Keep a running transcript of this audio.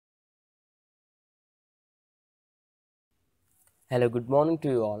Hello, good morning to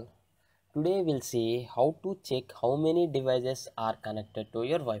you all. Today we'll see how to check how many devices are connected to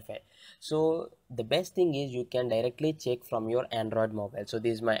your Wi-Fi. So the best thing is you can directly check from your Android mobile. So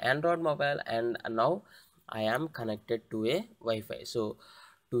this is my Android mobile and now I am connected to a Wi-Fi. So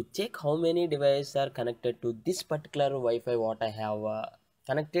to check how many devices are connected to this particular Wi-Fi what I have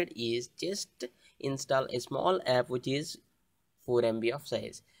connected is just install a small app which is 4 MB of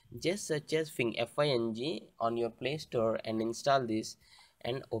size. Just search as FING on your Play Store and install this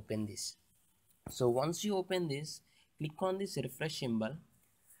and open this. So once you open this, click on this refresh symbol.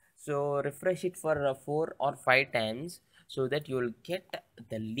 So refresh it for 4 or 5 times so that you will get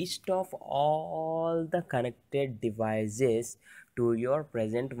the list of all the connected devices to your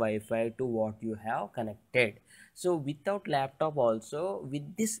present Wi-Fi to what you have connected. So without laptop also,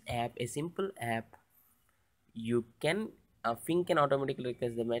 with this app, a simple app, you can Fing can automatically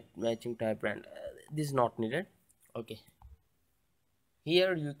request the matching type brand. This is not needed. Okay,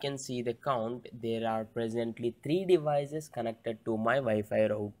 here you can see the count. There are presently 3 devices connected to my Wi-Fi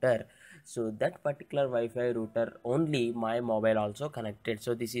router. So that particular Wi-Fi router only my mobile also connected.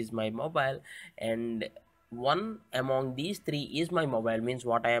 So this is my mobile and one among these 3 is my mobile, means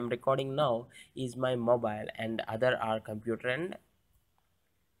what I am recording now is my mobile and other are computer and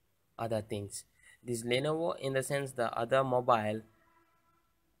other things. This Lenovo, in the sense the other mobile,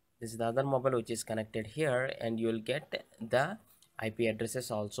 this is the other mobile which is connected here, and you will get the IP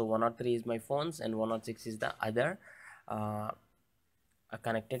addresses also. 103 is my phones and 106 is the other uh, a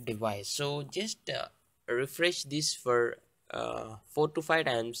connected device. So just refresh this for 4 to 5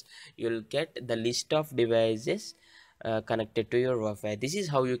 times. You'll get the list of devices connected to your Wi-Fi. This is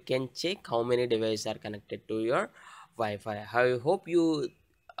how you can check how many devices are connected to your Wi-Fi. I hope you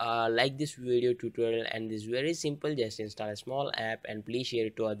like this video tutorial, and this is very simple. Just install a small app and please share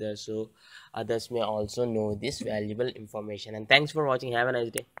it to others so others may also know this valuable information. And thanks for watching. Have a nice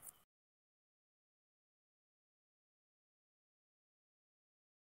day.